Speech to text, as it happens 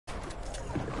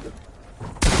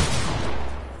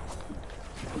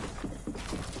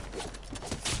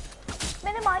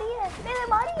मारी है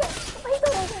वही तो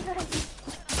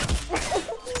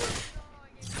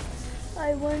I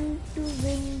want to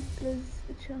win plus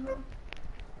अच्छा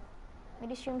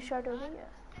मेरी स्ट्रीम स्टार्ट हो गई है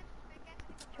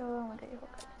चलो मुझे हो गई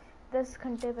 10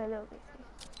 घंटे पहले हो गई थी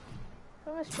तो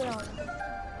मैं स्ट्रीम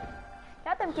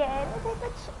क्या तुम कह रहे थे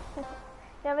कुछ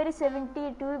या मेरे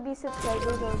 72 भी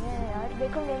सब्सक्राइबर्स हो गए हैं यार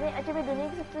देखो मैंने अच्छा मैं दुनिया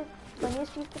की सबसे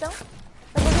फनीस्ट चीज़ बताऊँ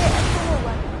तो मुझे ऐसे में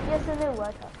हुआ था ये ऐसे में हुआ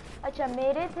था अच्छा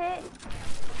मेरे थे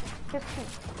 50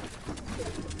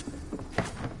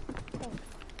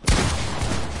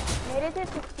 मेरे थे 50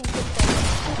 सब्सक्राइबर्स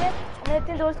ठीक है मैंने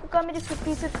अपने दोस्त को कहा मुझे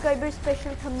 50 सब्सक्राइबर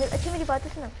स्पेशल थंबनेल अच्छा मेरी बात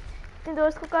सुनो अपने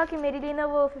दोस्त को कहा कि मेरे लिए ना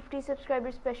वो 50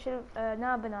 सब्सक्राइबर स्पेशल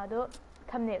ना बना दो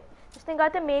थंबनेल उसने कहा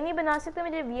था मैं नहीं बना सकता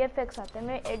मुझे VFX आता है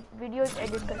मैं वीडियोस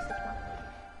एडिट कर सकता हूँ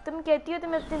तुम कहती हो तो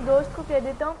मैं अपने दोस्त को कह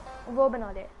देता हूँ वो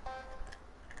बना दे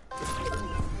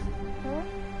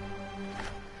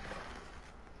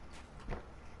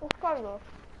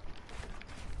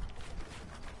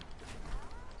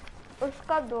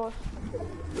उसका दोस्त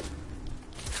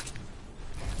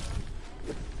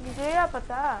मुझे क्या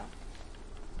पता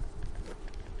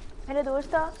मेरा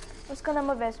दोस्त था उसका नाम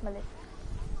है वैस मलिक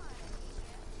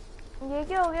ये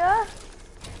क्या हो गया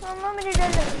मम्मा मुझे डर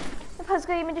लग रहा फंस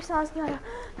गई मुझे सांस नहीं आ रहा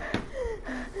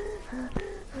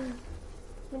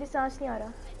मुझे सांस नहीं आ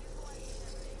रहा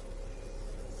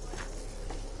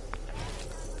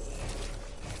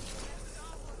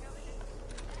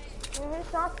मेरी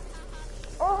सांस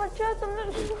ओह अच्छा तुमने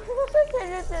मुझसे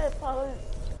खेले थे पागल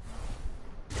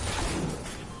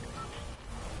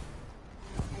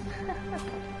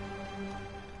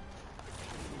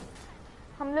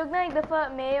हम लोग ना एक दफ़ा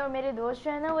मैं और मेरे दोस्त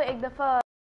जो है ना वो एक दफ़ा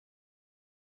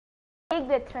एक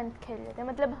डेथ रन खेल रहे थे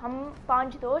मतलब हम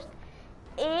 5 दोस्त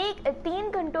 3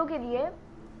 घंटों के लिए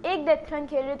एक डेथ रन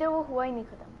खेल रहे थे वो हुआ ही नहीं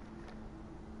खत्म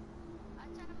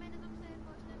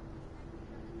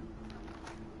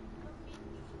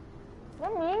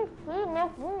मैं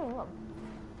हूँ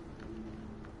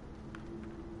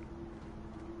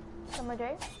समझ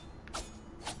आए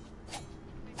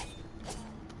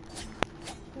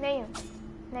नहीं हूँ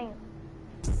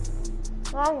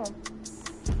I'm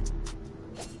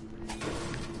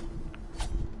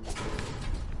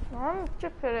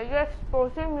check it. You're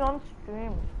exposing me on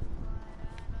stream.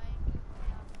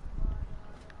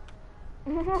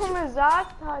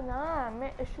 मजाक था ना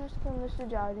मैं issues के अंदर से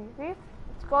जा रही थी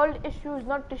It's called issues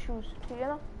not tissues ठीक है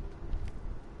ना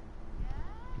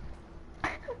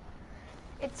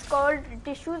It's called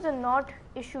tissues and not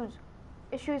issues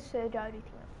issues से जा रही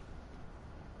थी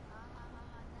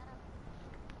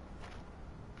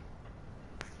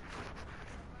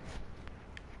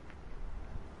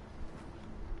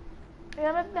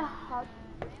मैं अपने हाथ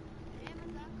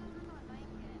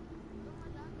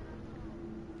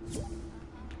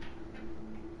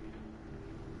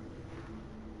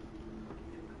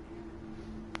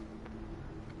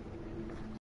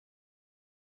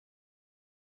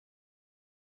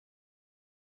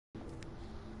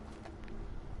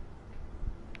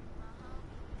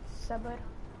सबर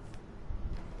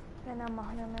रहना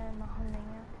माहौल में माहौल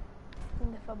नहीं है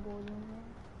 3 दफ़ा बोलूँगी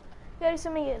यार इसे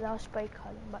मैं ये लास्ट बाइक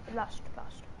खा लूँ लास्ट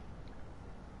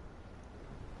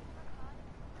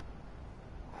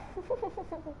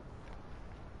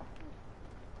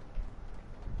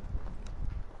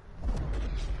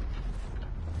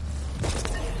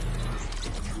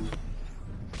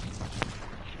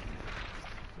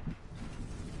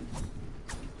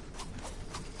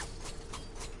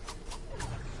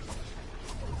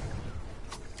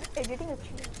एडिटिंग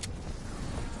अच्छी है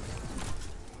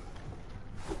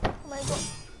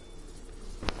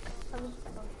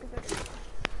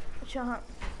अच्छा हाँ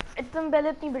तुम पहले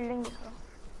अपनी बिल्डिंग दिखाओ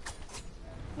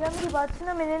यार मेरी बात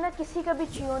सुना मैंने ना किसी का भी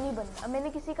चियो नहीं बनना मैंने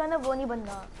किसी का ना वो नहीं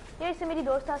बनना यार इससे मेरी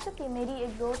दोस्त आ सकती है मेरी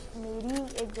एक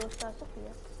दोस्त आ सकती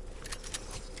है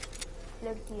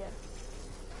लड़की है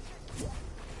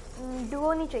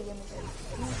डुओ नहीं चाहिए मुझे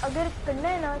अगर करना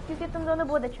है ना क्योंकि तुम दोनों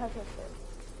बहुत अच्छा खेलते हो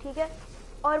ठीक है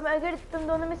और मैं अगर तुम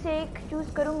दोनों में से एक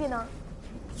चूज़ करूँगी ना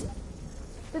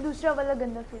तो दूसरा वाला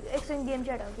गंदा फील एक सेकंड गेम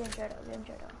चढ़ाओ एक सेकंड गेम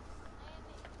चढ़ाओ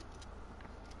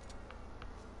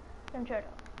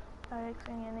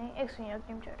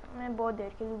मैं बहुत देर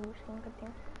के लिए बूस्ट गेम करती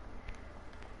हूँ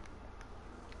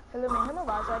हेलो मैम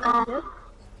आवाज़ आ रही है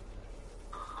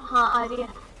हाँ आ रही है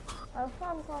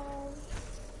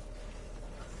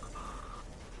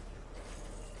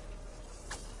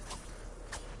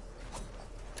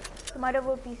तुम्हारा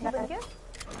वो पीसी बन गया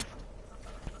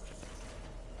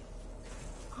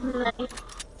नहीं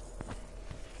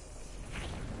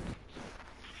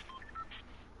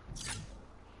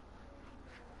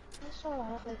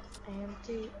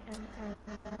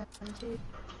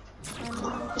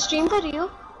स्ट्रीम कर रही हो?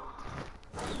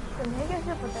 तुम्हें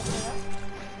कैसे पता चला?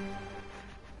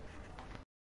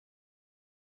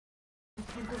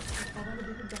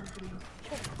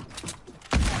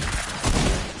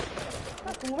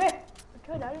 तुम्हें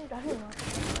अच्छा डालूंगा।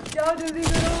 जाओ जल्दी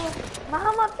करो,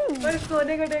 महम आपकी पर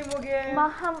सोने का टाइम हो गया है।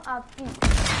 महम आपकी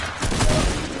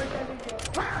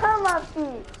महम आपकी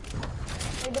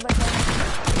ये तो बचा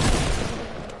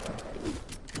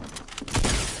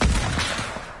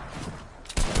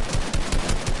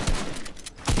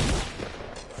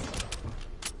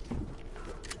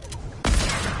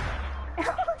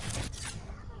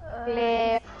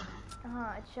हाँ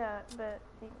अच्छा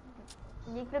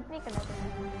ये क्लिप नहीं करना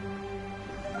चाहिए।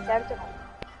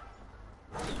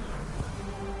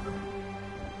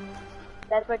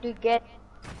 That's what you get.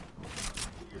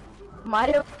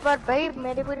 हमारे ऊपर भाई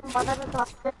मेरी पूरी मदर में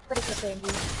साथ में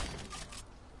करेंगी।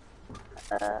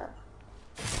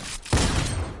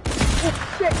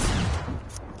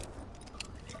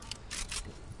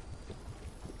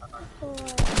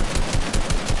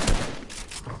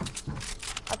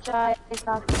 अच्छा एक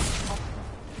साथ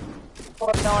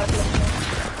और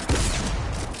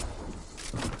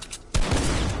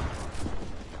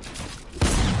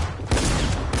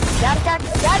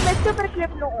यार मैं इसके ऊपर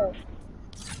क्लिप लो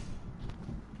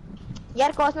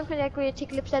यार। कॉस्मिक में कोई अच्छी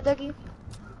क्लिप्स है तो की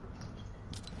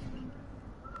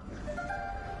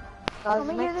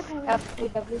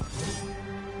FTW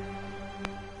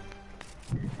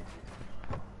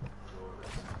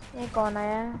ये कौन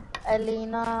आया?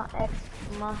 एलिना एक्स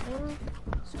महिम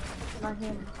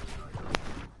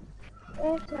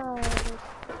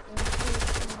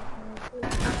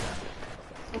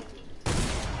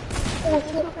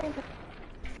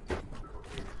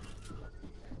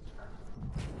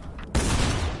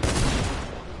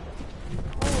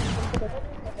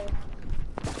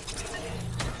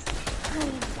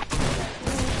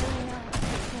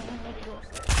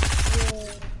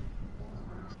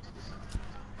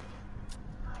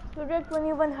प्रोजेक्ट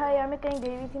 21 है यार, मैं कहीं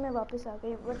गई हुई थी, मैं वापस आ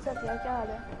गई। व्हाट्सएप यार, क्या हाल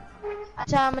है?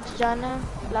 अच्छा मुझे जाना है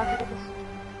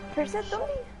फिर से तुम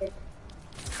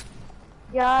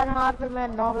यार। हाँ फिर मैं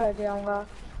 9 बजे आऊँगा।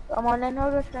 तो हम ऑनलाइन हो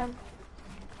गए टाइम?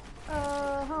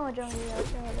 हाँ हो जाऊंगी यार,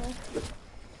 क्या हाल है?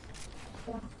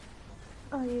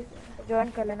 ये ज्वाइन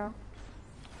कर लेना।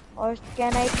 और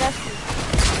can I trust you?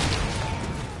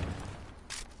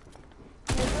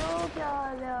 Hello क्या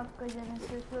हाल है आपका?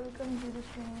 Genesis welcome to the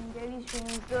stream. Daily stream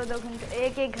 2 घंटे,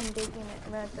 एक घंटे की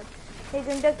मैं तक 1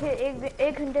 घंटा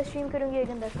एक घंटा स्ट्रीम करूँगी, 1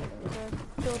 घंटा करूँगी, तो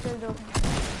टोटल 2 घंटे।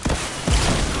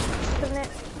 तुमने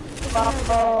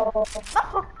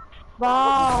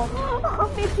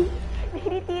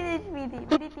मेरी 3 HP थी,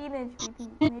 मेरी 3 HP।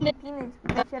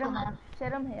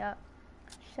 शर्म है यार,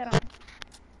 शर्म।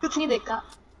 कुछ नहीं देखा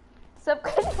सब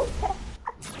कुछ।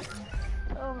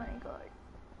 Oh my God.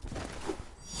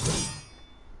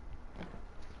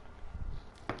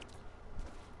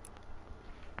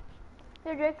 तो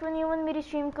डायरेक्ट 21 मेरी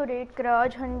स्ट्रीम को रेट करा।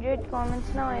 आज 100 कमेंट्स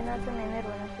ना आए ना तो मैंने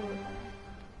रोना शुरू कर दिया।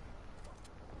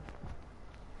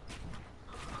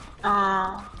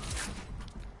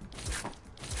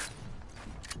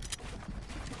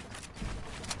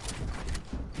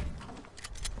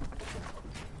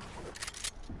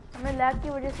 मैं लैग की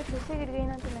वजह से फिर से गिर गई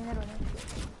ना तो मैंने रोना शुरू कर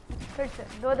दिया। फिर से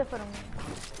 2 दफ़ा रोऊंगी।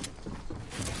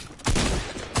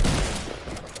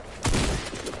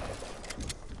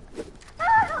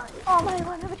 ओह माय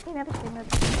गॉड, मैं बच गई।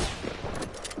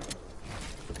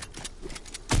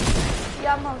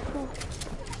 या माउस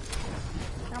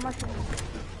Oh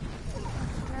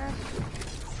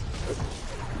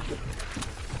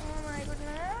my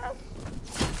goodness.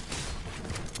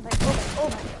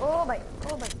 ओ भाई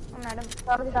मैडम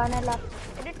सब गाने ला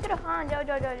एडिट करो। हाँ जाओ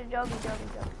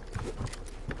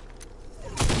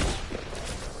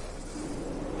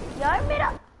यार मेरा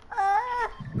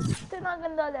इतना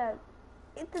गंदा लैग,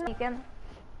 इतना क्या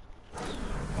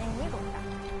नहीं बोलता।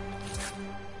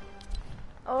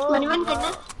 ओ 21 करना।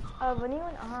 अब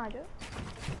 21 हाँ आ जाओ।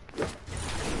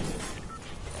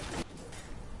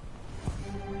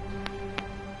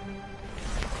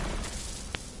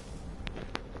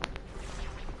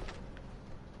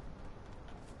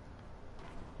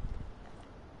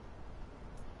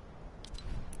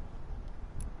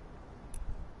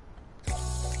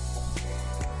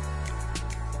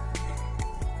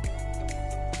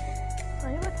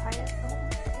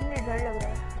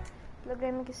 लग रहा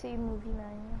है मैं किसी मूवी में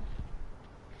आई हूँ।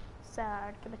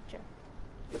 सैड के बच्चे।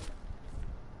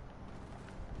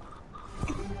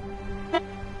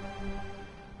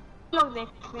 लोग देख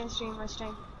रहे हैं स्ट्रीम उस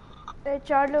टाइम।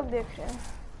 4 लोग देख रहे हैं।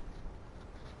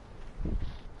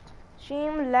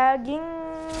 स्ट्रीम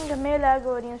लैगिंग, मैं लैग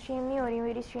हो रही हूँ, स्ट्रीम नहीं हो रही,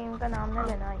 मेरी स्ट्रीम का नाम ना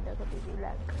लेना आइंदा कभी भी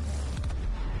लैग करने।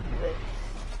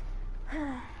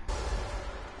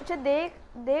 अच्छा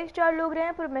देख 4 लोग रहे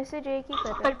हैं पर मैसेज एक ही कर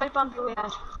रहे हैं।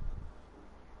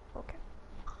 ओके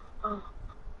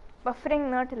बफरिंग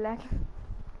नॉट लैगिंग,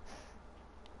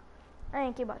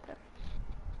 एक ही बात है।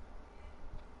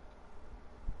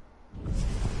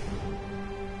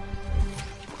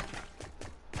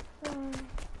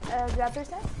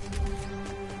 ग्रैप्लर्स है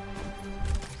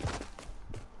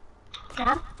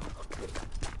क्या?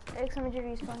 एक से मुझे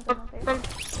रिस्पॉन्ड करना पड़ेगा।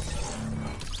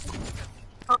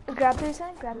 ग्रैप्लर्स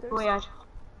है ग्रैप्लर्स। वो यार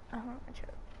हाँ अच्छा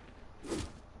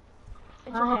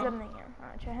अच्छा मतलब नहीं है।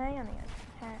 हाँ अच्छा है या नहीं है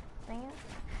नहीं है।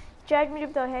 चैट मुझे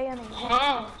बताओ है या नहीं है।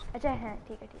 अच्छा है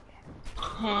ठीक है।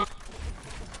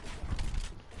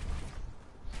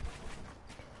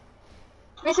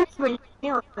 वैसे बिल्ड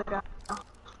नहीं हो रहा,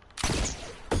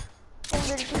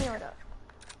 बिल्कुल नहीं हो रहा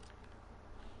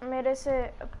मेरे से,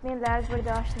 अपनी लैग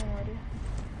बर्दाश्त नहीं हो रही।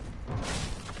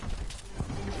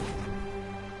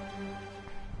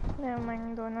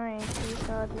 मैं दोनों एक ही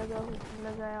साथ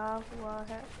लगाया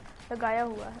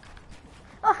हुआ है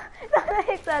दोनों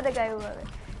एक साथ लगाए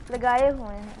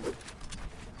हुए हैं।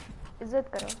 इज्जत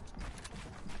करो।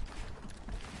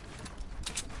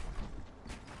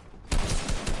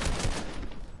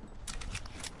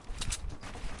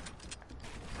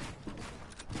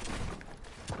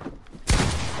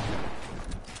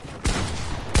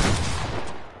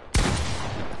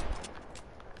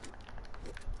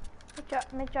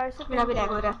 मैं 400 मेरा भी लैग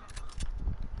हो रहा है।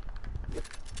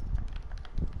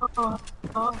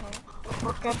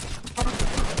 ओके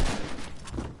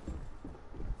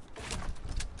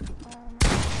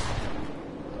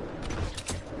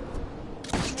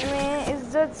मैं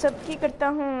इज्जत सबकी करता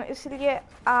हूँ इसलिए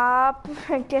आप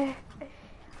क्या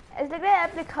ऐसा लग रहा है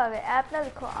ऐप लिखा हुआ है, ऐप ना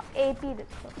लिखो AP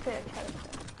लिखो फिर अच्छा लगता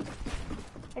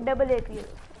है। डबल AP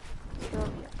जो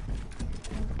भी है,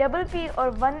 डबल P और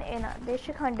 1 A ना,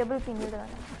 बेशक हाँ डबल P नहीं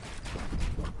लगाना।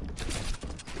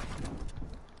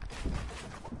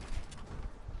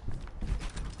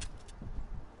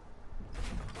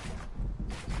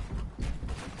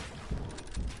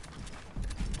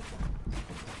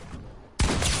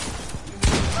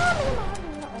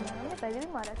 पहले भी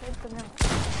मारा था तुमने,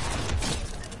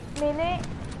 मैंने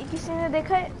किसी ने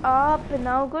देखा है आप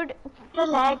नाउ गुड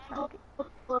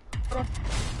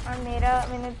और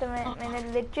मैंने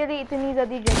लिटरली इतनी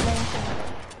ज़्यादा डेडलाइन से मारा।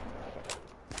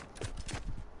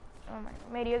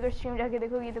 मेरी अगर स्ट्रीम जाके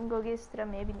देखोगी तुम कहोगे इस तरह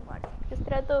मैं भी नहीं मार सकती, इस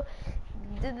तरह तो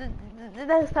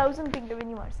 1000 पिंग भी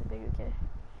नहीं मार सकते क्योंकि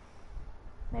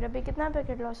मेरा भी कितना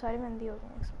पैकेट लॉस सारे मंदी हो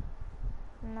गए इसमें।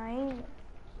 9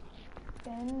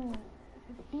 10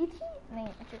 53 नहीं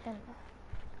अच्छा 10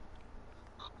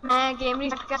 मैं गेम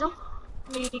रिस्टार्ट कर रहा हूँ,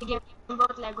 मेरी गेम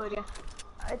बहुत लैग हो रही है।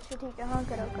 अच्छा ठीक है हाँ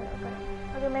करो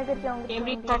अगर मैं कर जाऊँगी गेम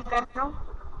रिस्टार्ट कर रहा हूँ।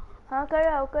 हाँ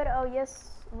कर आओ यस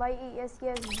YES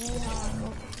yes जी हाँ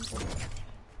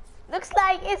looks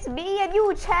like it's me and you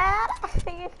chat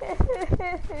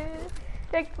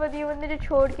text पर दिए मुझे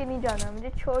छोड़ के नहीं जाना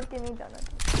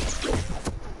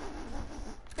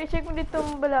बेशक मुझे तुम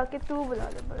बुला के तू बुला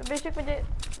ले, बेशक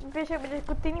मुझे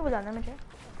कुत्ती नहीं बुलाना मुझे,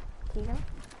 ठीक है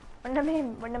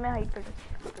वरना मैं हाइड कर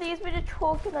दूँ। प्लीज मुझे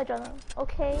छोड़ के ना जाना।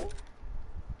 Okay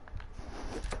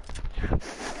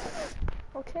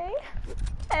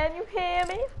can you hear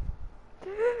me?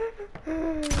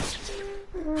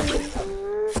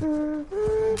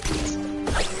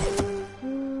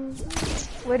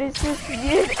 What is this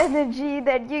weird energy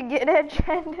that you get at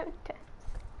random times?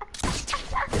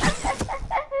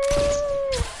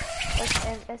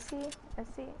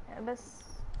 ऐसी बस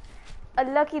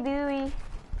अल्लाह की दी हुई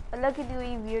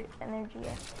weird energy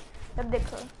है। तब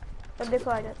देखो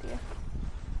आ जाती है।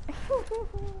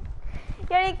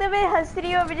 यार एक तो मैं हंस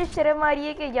रही हूँ, मुझे शर्म आ रही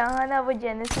है कि यहाँ ना वो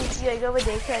जेनेसिस भी होएगा, वो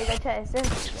देख आएगा। अच्छा ऐसे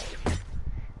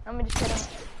अब मुझे शर्म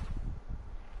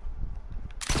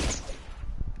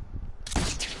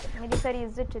मेरी सारी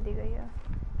इज्जत चली गई है।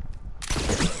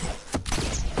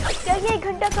 क्या ये 1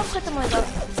 घंटा कब खत्म होगा?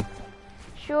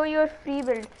 शो योर फ्री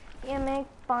बिल्ड, ये मैं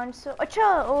 500 अच्छा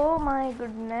ओ माय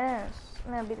गुडनेस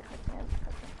मैं अभी दिखाती हूँ।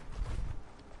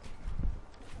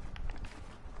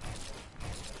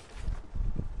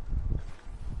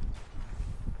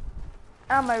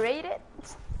 I'm a rated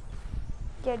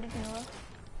get it हुआ।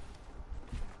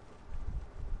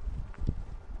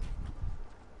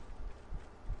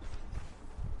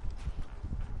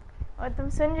 और तुम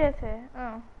सुन रहे थे?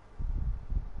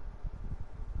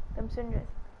 तुम सुन रहे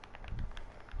थे?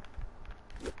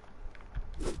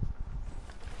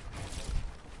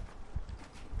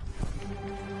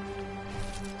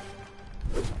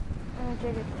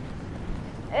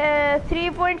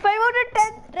 3.5 आउट ऑफ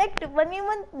 10 डायरेक्ट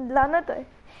 1v1 लाना तो है।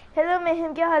 हेलो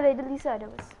महम, क्या हाल है? जल्दी से आ जाओ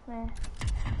बस। मैं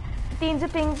 300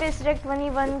 पिंग पे डायरेक्ट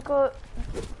 1v1 को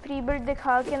फ्री बिल्ड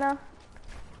दिखा के ना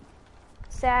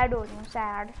सैड हो रही हूँ।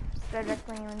 सैड डायरेक्ट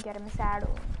 1v1 कह रहा मैं सैड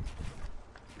हो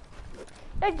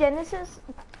यार। जेनेसिस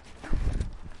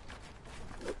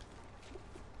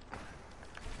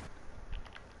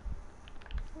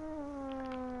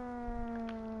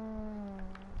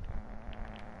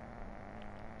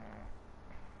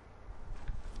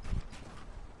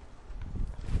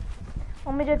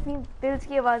और मुझे अपनी दिल्स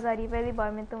की आवाज़ आ रही है पहली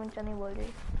बार में, तो ऊंचा नहीं बोल रही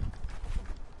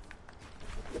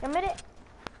या मेरे।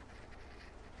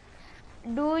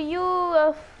 Do you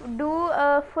do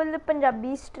full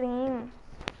Punjabi stream?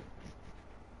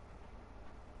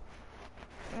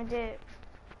 मुझे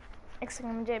एक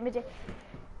सेकंड, मुझे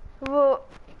वो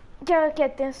क्या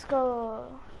कहते हैं उसको,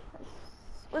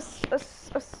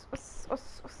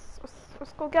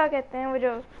 उसको क्या कहते हैं,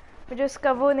 मुझे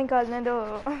उसका वो निकालने दो।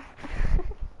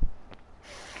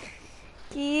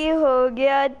 की हो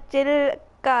गया चिल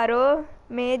कारो,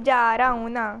 मैं जा रहा हूँ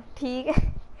ना। ठीक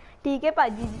है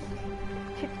पाजी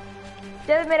जी,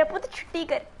 चल मेरे पुत्र छुट्टी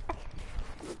कर,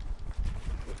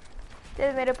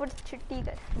 चल मेरे पुत्र छुट्टी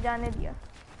कर, जाने दिया।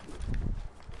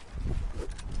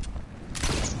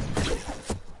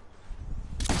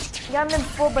 यार मैं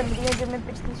वो बन रही हूँ जो मैं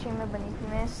पिछली स्ट्रीम में बनी थी।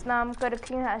 मैं इस नाम कर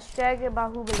रखी हूँ हैशटैग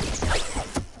बाहुबली।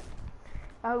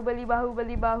 बाहुबली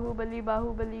बाहुबली बाहुबली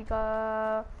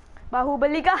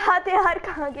बाहुबली का हाथ यार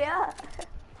कहाँ गया?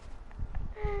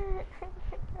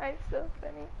 I'm so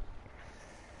funny.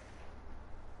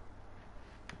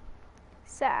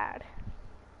 Sad.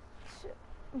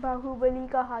 Baahubali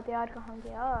का हाथ यार कहाँ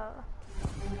गया?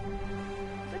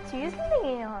 तो चीज नहीं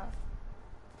है यहाँ।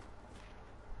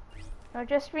 Not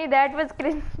just me, that was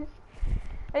cringe.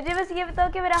 मुझे बस ये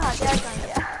बताओ कि मेरा हाथ यार कहाँ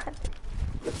गया?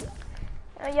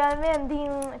 यार मैं अंधी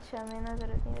हूँ। अच्छा मैं ना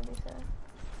जरूरत नहीं जल्दी से।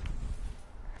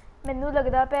 मैनू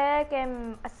लगता पे कि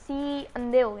 80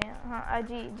 अंधे हो गए हैं। हाँ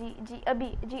जी अभी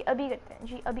करते हैं।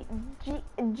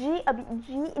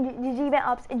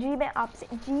 जी मैं आपसे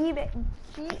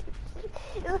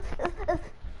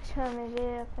अच्छा मुझे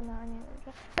अपना नहीं मिल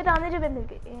रहा, बताने जो मिल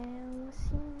गई।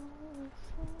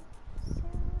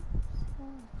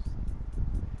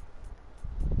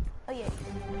 Oh yeah,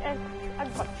 I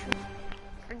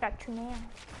got you now.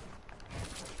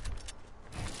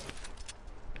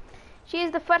 She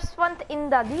is the first one in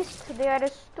the list. There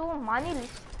is too many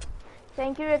list.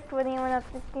 Thank you everyone.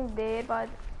 आपने इतनी देर बाद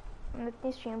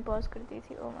इतनी स्ट्रीम पॉज कर दी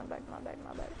थी। Oh my bad.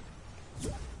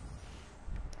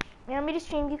 यार मेरी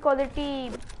स्ट्रीम की क्वालिटी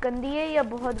गंदी है या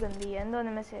बहुत गंदी है, इन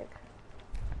दोनों में से एक।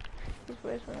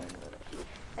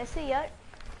 ऐसे यार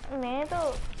मैं तो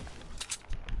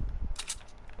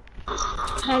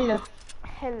हेलो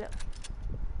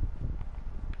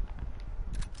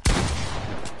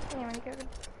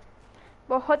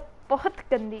बहुत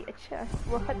गंदी। अच्छा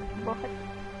बहुत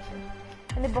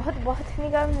मैंने बहुत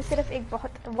नहीं कहा, मैं सिर्फ एक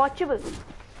बहुत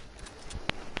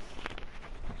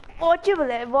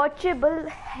वॉचेबल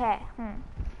है।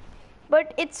 But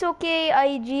it's okay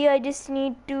IG, I just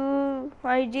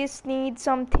need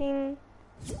something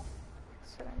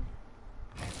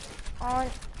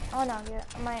on आ गया।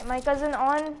 my cousin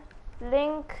on,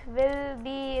 link will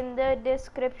be in the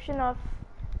description of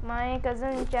my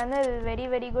cousin channel.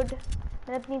 very good।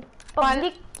 मैंने अपनी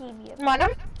पब्लिक की भी है।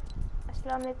 मैडम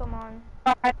अस्सलाम वालेकुम ऑन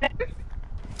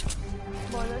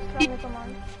बोलो। अस्सलाम वालेकुम ऑन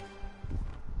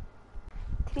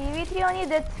 3v3 ऑन। ये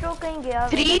डेथ स्ट्रोक कहीं गया?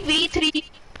 3v3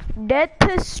 डेथ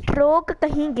स्ट्रोक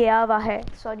कहीं गया हुआ है।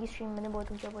 सॉरी स्ट्रीम मैंने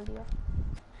बहुत ऊंचा बोल दिया।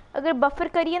 अगर बफर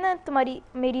करिए ना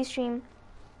मेरी स्ट्रीम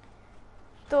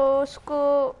तो उसको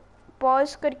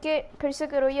पॉज करके फिर से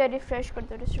करो या रिफ्रेश कर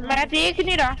दो। मैं देख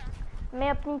नहीं रहा। मैं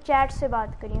अपनी चैट से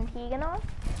बात कर रही हूँ, ठीक है ना?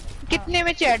 कितने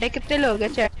में चैट है? कितने लोग हैं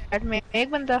चैट में?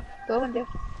 एक बंदा, दो बंदे?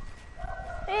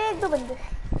 एक दो बंदे।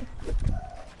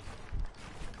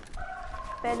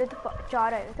 पहले तो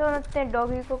 4 आए थे। उन्होंने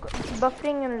डॉगी को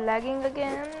बफरिंग एंड लैगिंग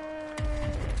अगेन।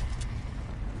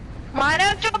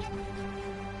 मारा चुप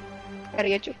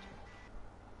करिए, चुप।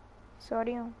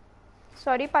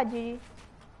 सॉरी पाजी जी।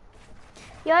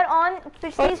 यार ऑन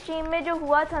पिछली स्ट्रीम में जो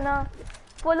हुआ था ना,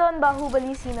 फुल ऑन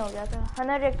बाहुबली सीन हो गया था।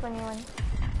 121।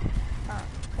 हाँ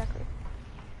एग्जैक्टली।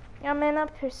 यार मैं ना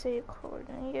फिर से खोल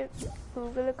रहा हूँ ये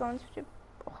गूगल अकाउंट, मुझे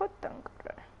बहुत तंग कर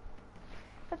रहा है।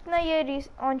 इतना ये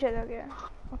ऑन चला गया।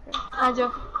 ओके आ जाओ।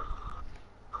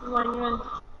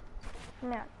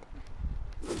 मैं आती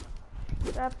हूँ।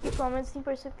 तो आपकी कमेंट्स नहीं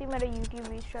पढ़ सकती, मेरा यूट्यूब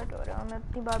रीस्टार्ट हो रहा है। मैं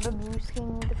अपनी बार ब्लू स्क्रीन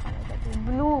नहीं दिखाना चाहती।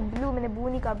 ब्लू मैंने ब्लू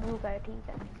नहीं कहा, ब्लू का है, ठीक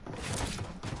है।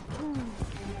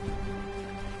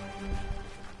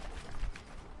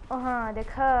 हाँ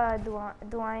देखा,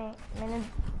 दुआएं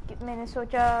मैंने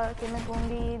सोचा कि मैं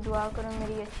कहूँगी दुआ करो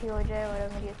मेरी अच्छी हो जाए, और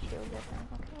मेरी अच्छी हो जाए।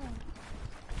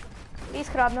 प्लीज़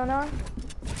ख़राब ना होना।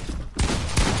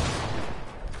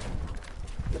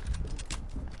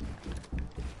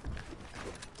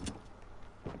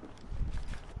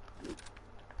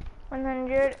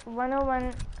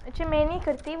 $101। अच्छा मैं नहीं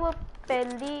करती, वो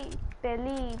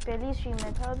पहली स्ट्रीम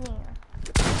में था, अब नहीं है।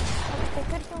 अब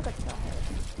फिर क्यों करता है?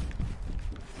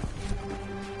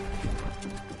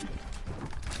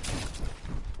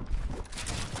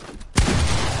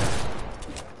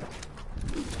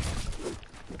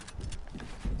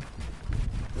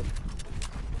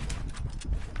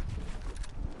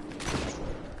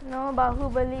 नो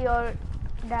बाहुबली और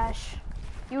डैश।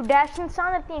 यू डैश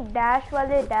इंसान अपनी डैश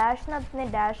वाले डैश ना अपने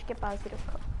डैश के पास ही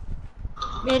रखो।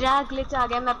 मेरा ग्लिच आ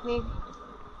गया, मैं अपनी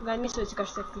गन नहीं स्विच कर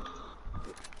सकती।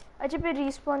 अच्छा फिर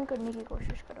रिस्पॉन करने की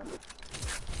कोशिश करो।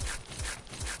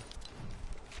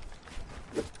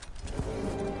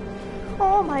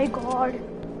 Oh my God,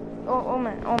 oh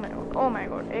my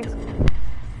God. एक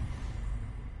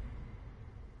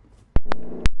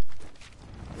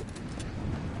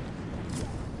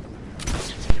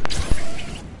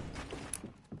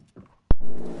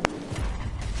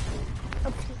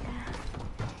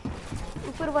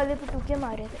ऊपर वाले पे टूके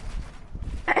मारे थे।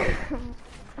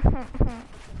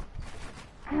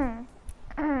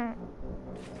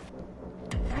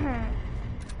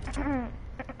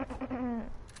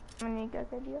 मैंने क्या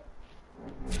कर दिया?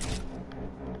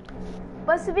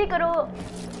 बस भी करो।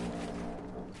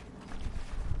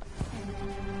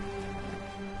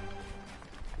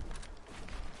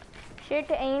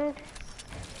 शिट एंड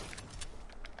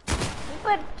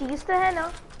पर चीज तो है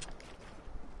ना।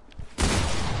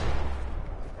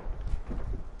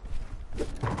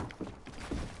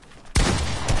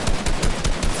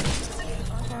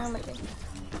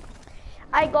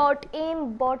 I got aim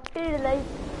botted like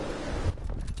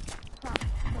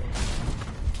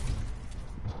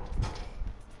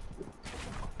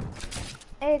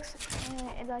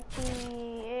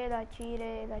इलाची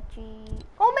रे इलाची।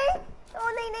 ओ मैं ओ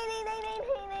नहीं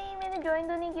मैंने ज्वाइन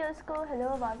तो नहीं किया उसको। हेलो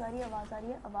आवाज आ रही है, आवाज आ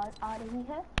रही है, आवाज आ रही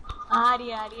है,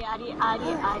 आ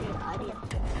रही है।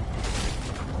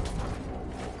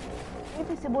 ये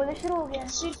फिर से बोलना शुरू हो गया।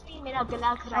 मेरा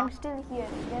गला खराब। I'm still here.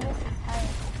 Genesis, hi.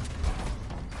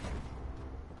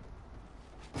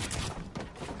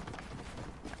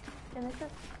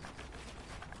 Genesis,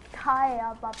 hi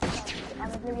आप वापस आ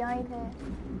मतलब यहाँ ही थे।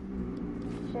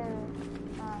 Chill.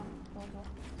 हाँ हो गया।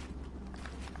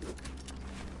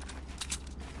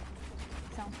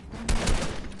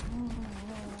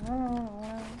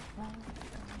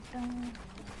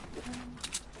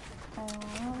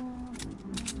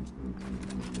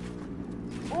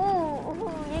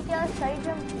 ये क्या साइड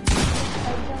जंप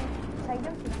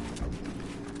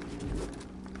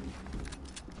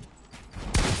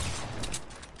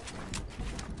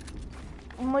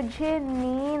मुझे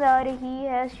नींद आ रही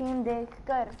है स्ट्रीम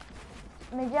देखकर।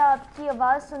 मुझे आपकी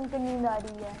आवाज़ सुनकर नींद आ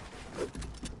रही है।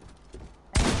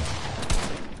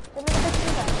 तो मेरे कुछ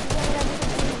नहीं था,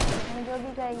 मैंने जो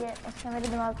भी कहा ये अच्छा मेरे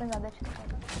दिमाग में ज़्यादा अच्छा था।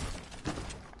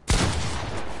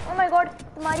 ओह माय गॉड,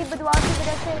 तुम्हारी बदवा की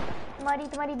वजह से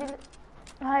तुम्हारी दिल।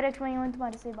 हाँ रश्मि हूँ,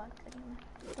 तुम्हारे से बात कर रही हूँ।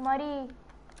 तुम्हारी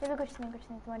चलो कुछ नहीं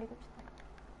तुम्हारी कुछ नहीं।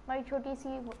 तुम्हारी छोटी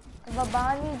सी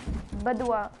वबानी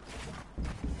बदुआ।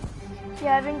 You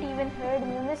haven't even heard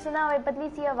me. उन्हें सुना हुआ पतली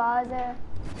सी आवाज़ है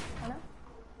ना?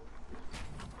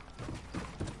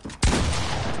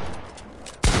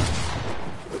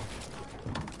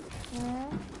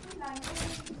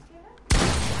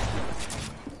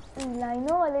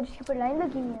 लाइनों वाले जिसके पर लाइन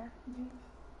लगी हुई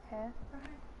है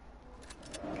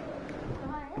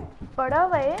पड़ा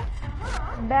हुआ है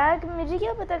बैग। मुझे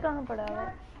क्या पता कहाँ पड़ा हुआ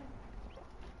है।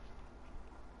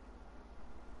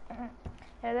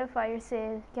 हेलो फायर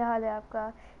सेल, क्या हाल है आपका?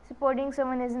 Supporting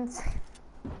someone isn't.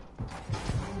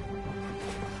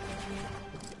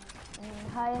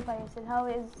 Hi fire cell, how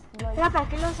is मेरा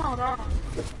पैकेट लॉस आ रहा है।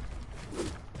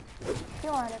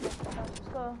 क्यों आ रहा है पैकेट लॉस?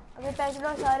 उसको अगर पैकेट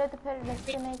लॉस आ रहा है तो फिर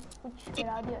रास्ते में कुछ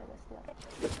गिरा दिया होगा।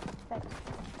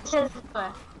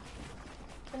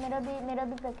 तो मेरा भी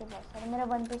पैकेट लॉस आ रहा है। मेरा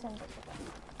 1% पैकेट लॉस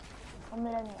और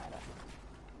मेरा नहीं आ रहा,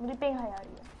 मेरी पिंग हाई आ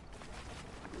रही है।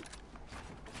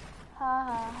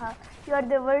 हाँ you are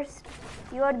the worst,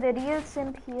 you are the real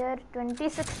simp here.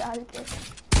 26 साल के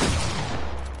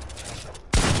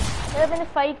अगर मैंने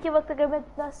फाइट के वक्त अगर मैं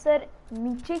इतना सर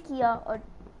नीचे किया और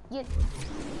ये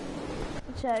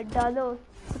अच्छा डालो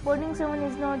supporting someone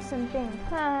is not something.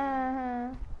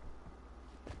 हाँ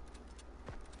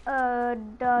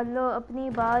डालो अपनी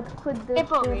बात खुद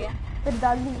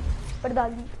पर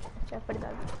डाली पर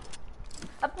डाल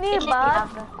अपनी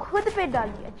बात खुद पे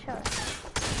डाली। अच्छा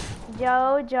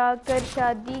जाओ जाकर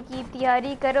शादी की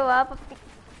तैयारी करो आप अपनी।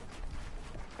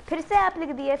 फिर से आप लिख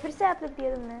दिए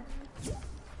तुमने।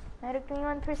 डायरेक्टिंग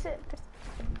वन फिर से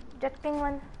डायरेक्टिंग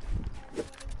वन।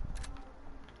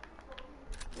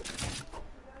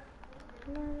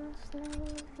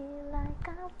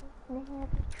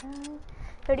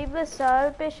 30 साल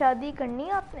पे शादी करनी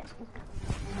है आपने।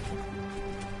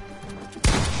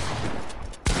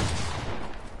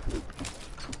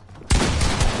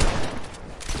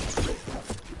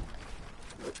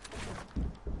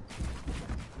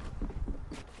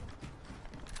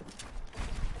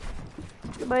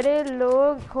 बड़े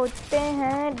लोग होते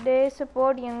हैं डे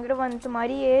सपोर्ट यंगर वन।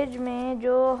 तुम्हारी एज में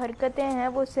जो हरकतें हैं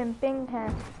वो सिंपिंग हैं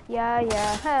या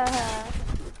हा हा।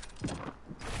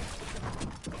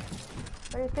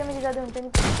 पर इससे मुझे ज़्यादा उनसे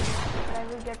नहीं पता। I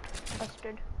will get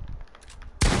Busted.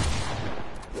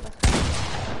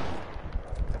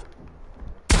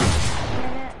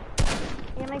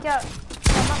 मैं क्या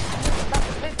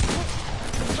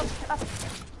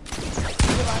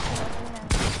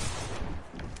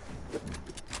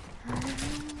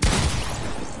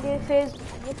ये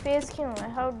फेज क्यों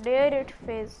है? How dare it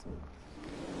phase.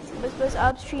 बस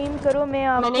आप स्ट्रीम करो, मैं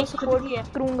आपको सपोर्ट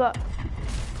करूंगा।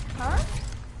 हाँ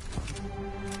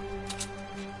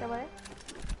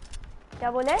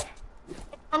क्या बोले?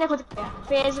 मैंने खुद किया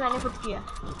फेज, मैंने खुद किया।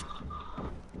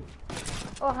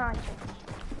 ओ हाँ अच्छा।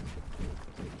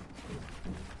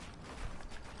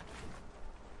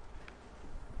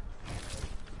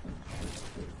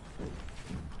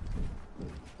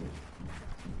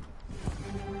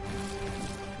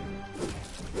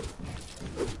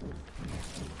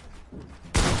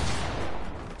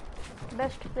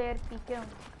 बेस्ट प्लेयर पीके हूँ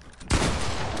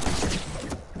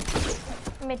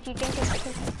मैं। चीटिंग करती।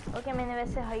 ओके मैंने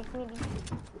वैसे हाइट नहीं दी।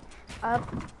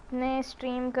 आपने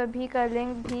स्ट्रीम कभी का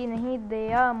लिंक भी नहीं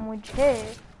दिया मुझे।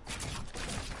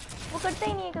 वो करता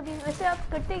ही नहीं है कभी। वैसे आप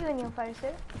करते क्यों नहीं हो फायर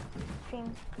से स्ट्रीम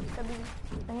कभी?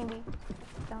 कहीं भी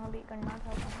जहाँ भी करना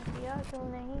था वहाँ किया क्यों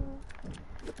नहीं?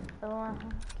 तो वहाँ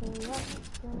किया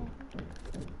क्यों नहीं?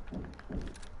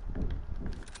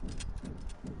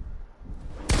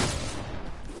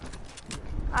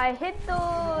 I hit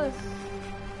those.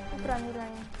 पुरानी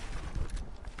लाइन।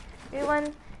 Everyone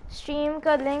स्ट्रीम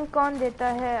का लिंक कौन देता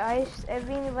है?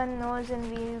 Everyone knows and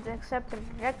we'll accept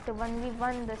direct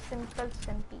 1v1 the simple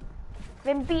simpy.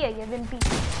 Wimpy है ये विम्पी।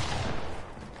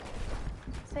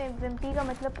 से विम्पी का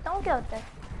मतलब बताऊँ क्या होता है?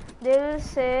 दिल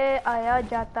से आया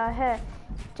जाता है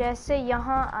जैसे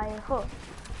यहाँ आए हो।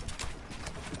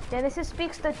 Genesis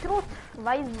speaks the truth.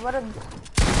 Wise words.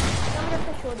 मुझे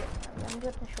अपना शो दे। मुझे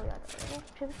अपना शो याद आएगा।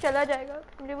 फिर चला जाएगा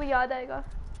मुझे वो याद आएगा।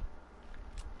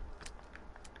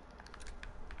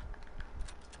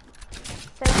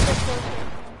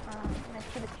 हाँ मैं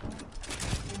अच्छी बच्ची हूँ।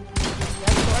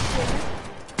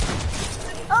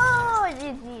 ओह जी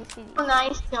जी जी।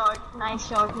 Nice shot nice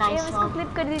shot nice shot. ये उसको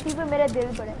क्लिप कर दी थी पर मेरा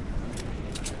दिल पड़ा।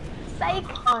 साइक।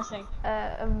 हाँ सही।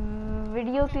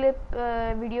 वीडियो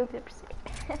क्लिप से।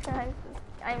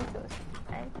 I am so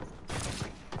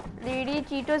lady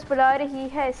Cheetos बुला रही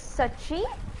है। सच्ची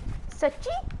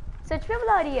सच में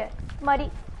बुला रही है तुम्हारी?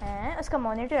 हैं उसका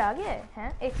मॉनिटर आ गया है?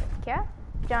 एक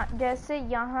क्या जैसे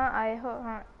यहाँ आए हो।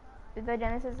 हाँ इधर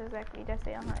जेनेसिस एग्जैक्टली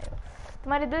जैसे यहाँ आए हो।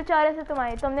 तुम्हारे दिल चाह रहे थे तुम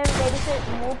आए। तुमने मेरे से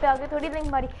मुंह पे आके थोड़ी लिंक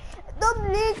मारी। तुम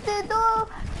लिख दे दो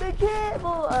मुझे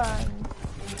वो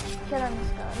क्या नाम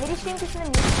इसका। मेरी स्ट्रीम किसने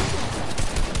मेरी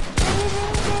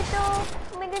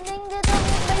लिंक दे दो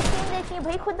मेरी स्ट्रीम देखिए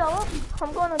भाई। खुद आओ।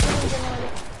 हम कौन होते हैं देने वाले?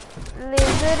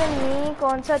 लेजर ने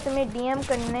कौन सा तुम्हें डीएम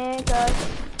करने का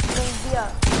लिंक दिया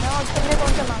ना? और तुमने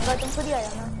कौन सा मांगा? तुम खुद ही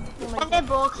आया ना। मैंने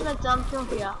बॉक्स में जंप क्यों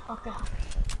किया? ओके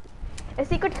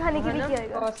ऐसे कुछ खाने के लिए किया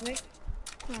आएगा। बॉस में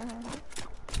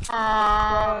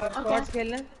ओके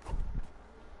खेलना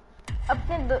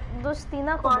अपने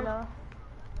दोस्तीना को बुला।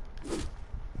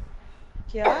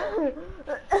 क्या?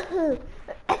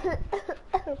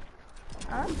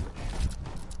 हाँ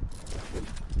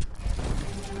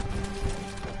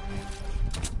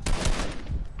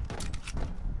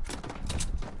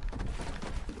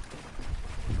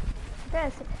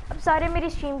ऐसे। अब सारे मेरी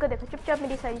स्ट्रीम को देखो। चुपचाप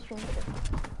मेरी सारी स्ट्रीम को देखो।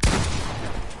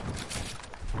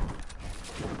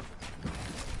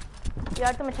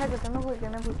 यार तुम अच्छा करते हो। मैं भूल गया।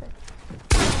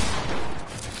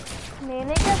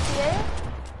 मैंने क्या किया है?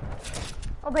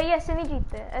 ओ भाई ऐसे नहीं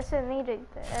जीतते। ऐसे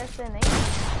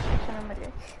नंबर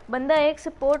है। बंदा एक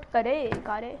सपोर्ट करे।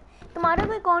 तुम्हारा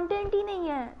कोई कंटेंट ही नहीं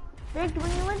है।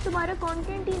 वेट तुम्हारा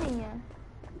कंटेंट ही नहीं है।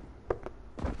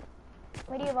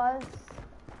 मेरी आवाज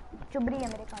चुभ रही है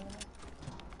मेरे कानों में।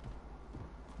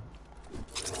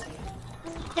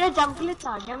 मेरा जंप ग्लिच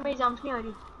आ गया, मेरी जंप नहीं हो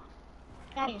रही।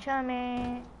 अच्छा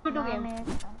मैं टू हाँ गेम मैं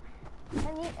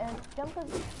नहीं जंप कर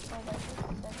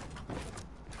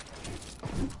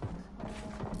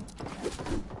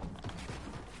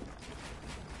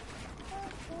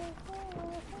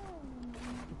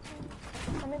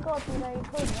हमें कॉपीराइट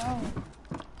हो जाओ।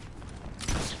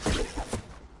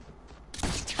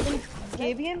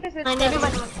 केबीएन पे स्विच मैंने कर भी रही हूँ।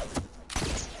 बनवा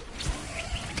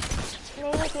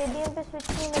नहीं केबीएम पे स्विच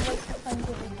नहीं मैं बस फन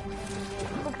के लिए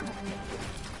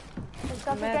कुछ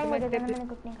काफी मैं टाइम हो तुम्हें गया था टिप ना मैंने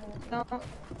कुछ नहीं खाया। देता हूँ,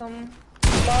 तुम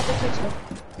लॉ पे स्विच करो।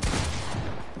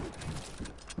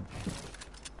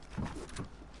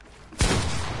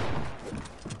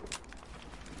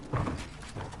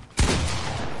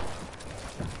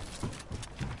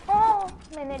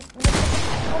 मैंने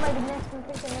ओ माय गुडनेस फिर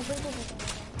से मैं फिर से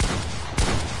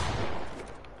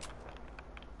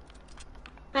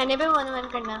मैंने भी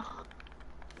 1-1 करना।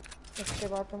 उसके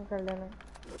बाद तुम कर लेना।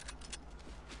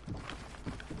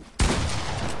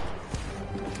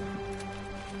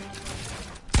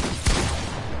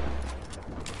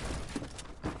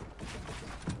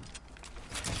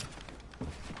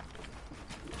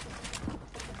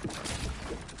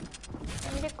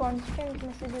 मुझे कांस्टेंट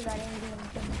मैसेजेस आ रहे हैं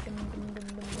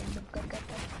करके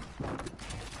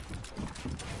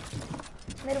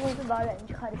मेरे मुंह से बाल आए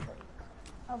खारिश हो रही है।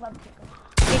 अब आप ठीक हो।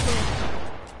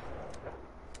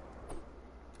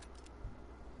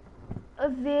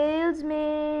 वेल्स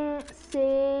में से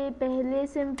पहले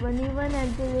सिम्फनी 1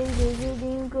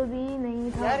 गेम को भी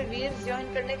नहीं था यार वील्स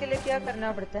ज्वाइन करने के लिए क्या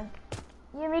करना पड़ता है?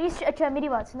 ये मेरी अच्छा मेरी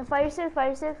बात सुनो फायर सेल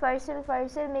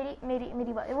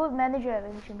मेरी बात वो मैनेजर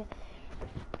है मिशन पे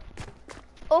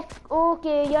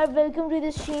ओके यार welcome to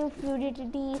this stream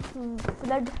fluidity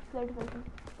flood welcome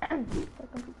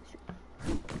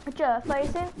अच्छा fire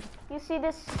cell you see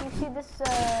this person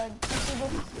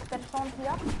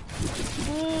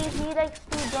here he likes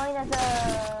to join as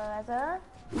a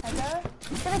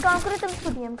चलो काम करो तुम इसको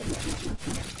डीएम करो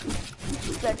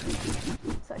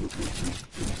sorry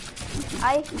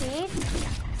I hate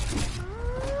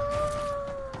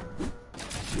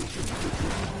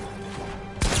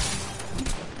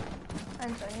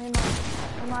I'm sorry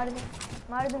मार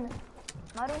दे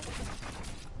मारो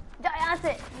जा यहाँ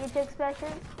से ये चेक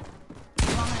स्पेशल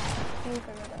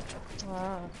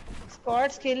हाँ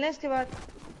स्क्वाड्स खेलने इसके बाद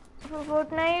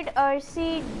फोर्टनाइट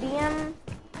आरसी डीएम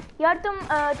यार तुम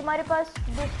तुम्हारे पास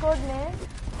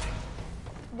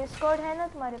डिस्कॉर्ड है ना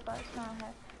तुम्हारे पास हाँ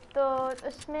है तो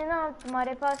उसमें ना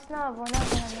तुम्हारे पास ना वो ना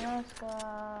ना उसका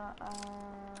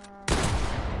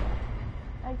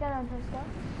क्या नाम था उसका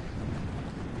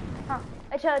हाँ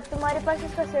अच्छा तुम्हारे पास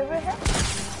इसका सर्वर है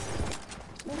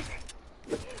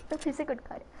तो फिर से कुछ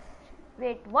खा रहे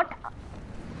वेट व्हाट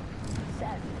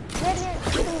यार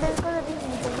तुम बिल्कुल अभी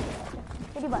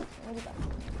मेरी बात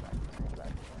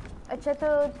अच्छा तो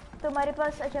तुम्हारे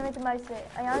पास अच्छा मैं तुम्हारे से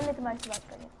अयान मैं तुम्हारे से बात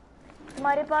कर रही हूँ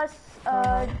तुम्हारे पास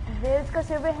वेल्स का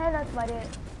सर्वर है ना तुम्हारे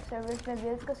सर्वर्स में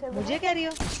वेल्स का सर्वर मुझे कह रही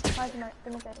हो? हाँ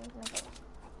तुम्हें कह रही हूँ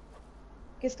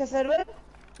किसका सर्वर?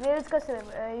 वेल्स का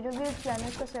सर्वर वेल्स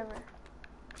प्लैनेट का सर्वर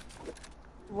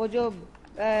वो जो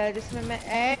जिसमें मैं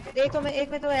ऐड एक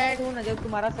में तो ऐड हूँ ना जो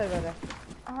तुम्हारा सर्वर है।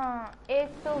 हाँ एक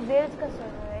तो वेल्स का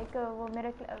सर्वर है एक वो मेरा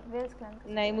वेल्स क्लैन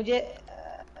का नहीं मुझे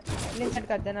लिंक सेंड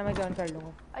कर देना मैं ज्वाइन कर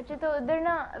लूँगा। अच्छा तो उधर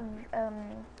ना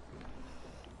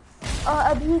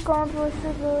अभी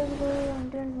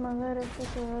कंटेंट मगर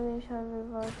इसके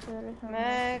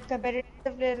मैं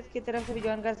कंपेटिटिव प्लेयर की तरफ से भी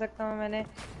ज्वाइन कर सकता हूँ। मैंने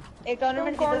एक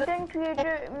टूर्नामेंट कंटेंट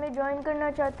क्रिएटर में ज्वाइन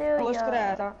करना चाहते हो होस्ट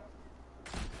कराया था।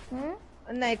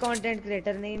 नहीं कंटेंट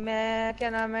क्रिएटर नहीं मैं क्या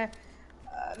नाम है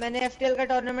मैंने एफटीएल का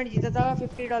टूर्नामेंट जीता था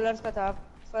 $50 का था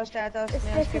फर्स्ट आया था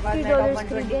उसमें उसके बाद मैं टॉप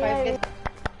 125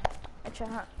 अच्छा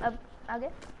हाँ अब आगे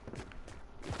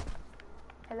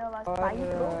हेलो आवाज पाई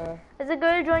तो एज अ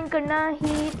गर्ल ज्वाइन करना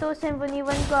ही तो सिम्फनी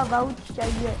 1 को अबाउट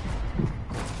चाहिए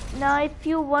ना if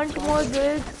you want more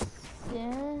girls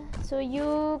so you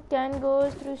can go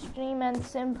through stream and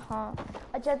simp हाँ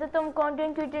अच्छा तो तुम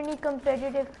कंटेंट क्रिएटर नहीं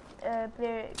कम्पिटिटिव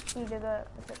प्लेयर की जगह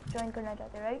ज्वाइन करना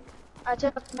चाहते हो राइट अच्छा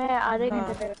मैं आधे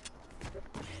घंटे तक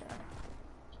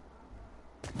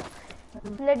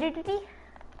फ्लडी टटी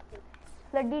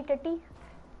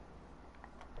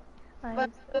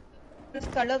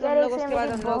कर लो तुम लोग उसके बाद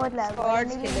हम लोग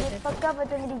स्क्वाड्स खेलते हैं। पक्का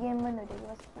पता मेरी गेम बंद हो जाएगी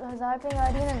बस 1000 पे आ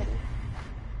रही है ना मेरी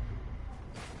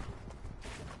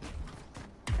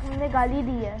तुमने गाली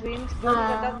दी है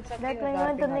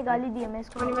तुमने गाली दी है मैं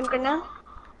इसको 1-1 करना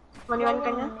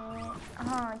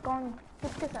हाँ कौन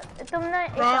किसके साथ तुम ना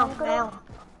एक काम करो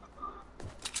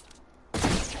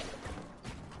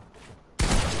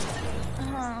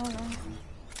हाँ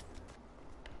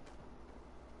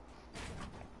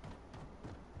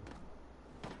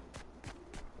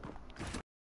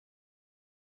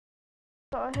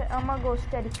अमा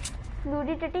गोस्टेड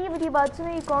फ्लूडिटी मेरी बात सुनो,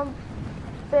 ये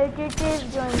कॉम्पिटिटिव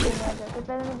ज्वाइन करना चाहते तो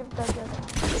पहले मुझे बता क्या था।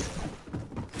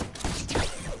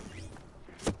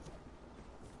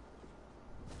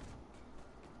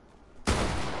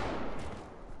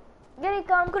 यार एक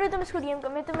काम करो तुम इसको डीएम कर,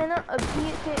 मैं तुम्हें ना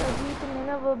अभी तुम्हें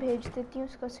ना वो भेज देती हूँ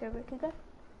उसका सर्वर, ठीक है?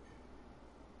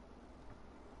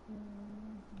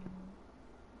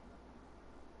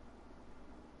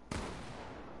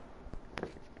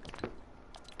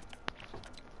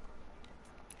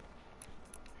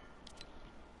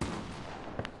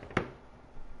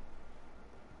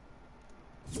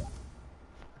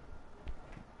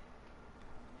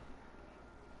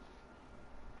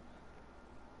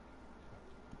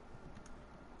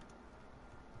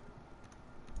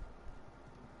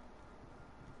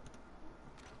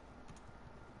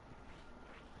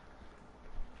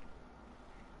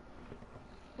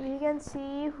 We can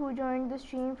see who joined the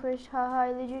stream first. Haha,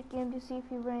 I legit came to see if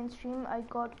you were in stream. I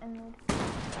got annoyed.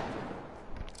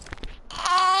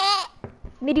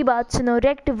 मेरी बात सुनो,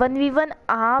 रेक्ट 1v1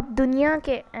 आप दुनिया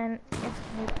के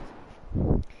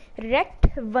रेक्ट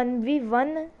 1v1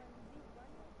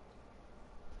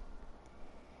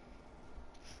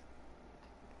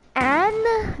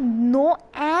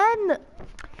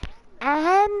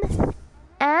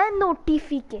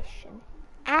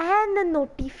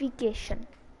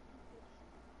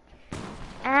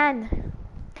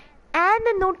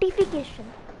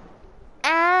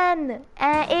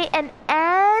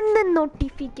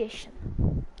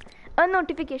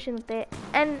 नोटिफिकेशन होते हैं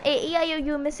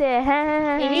NAEIOU में से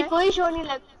है ये कोई शो नहीं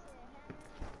लग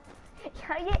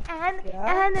ये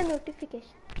एन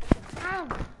नोटिफिकेशन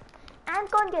एन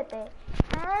कौन कहते हैं?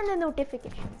 एन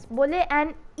नोटिफिकेशंस बोले,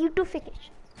 एन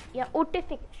यूटिफिकेशन या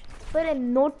ओटिफिकेशन, पर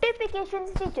नोटिफिकेशंस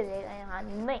नहीं चलेगा यहाँ,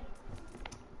 नहीं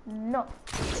नो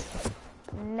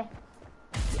नहीं।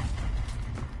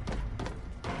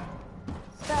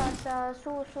 सा सा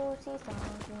सू सू सी सा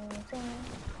सू सी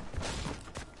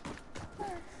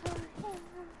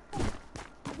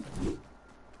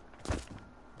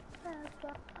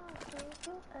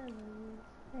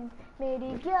मेरी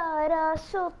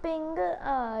 1100 पिंग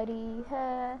आ रही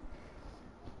है।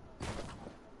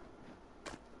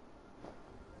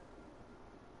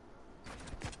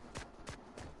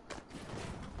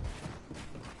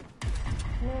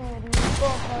 मेरी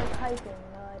बहुत हाई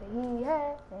पिंग आ रही है,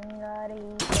 पिंग आ रही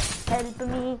है।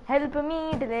 हेल्प मी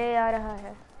डिले आ रहा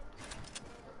है।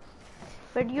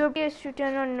 But your PS to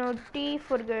turn on naughty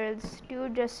for girls.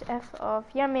 Dude, just F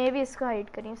off. या मैं भी इसको हाइड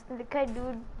करी, इसने लिखा है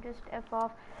dude just F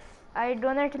off. I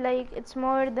don't like, it's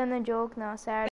more than a joke now, sad.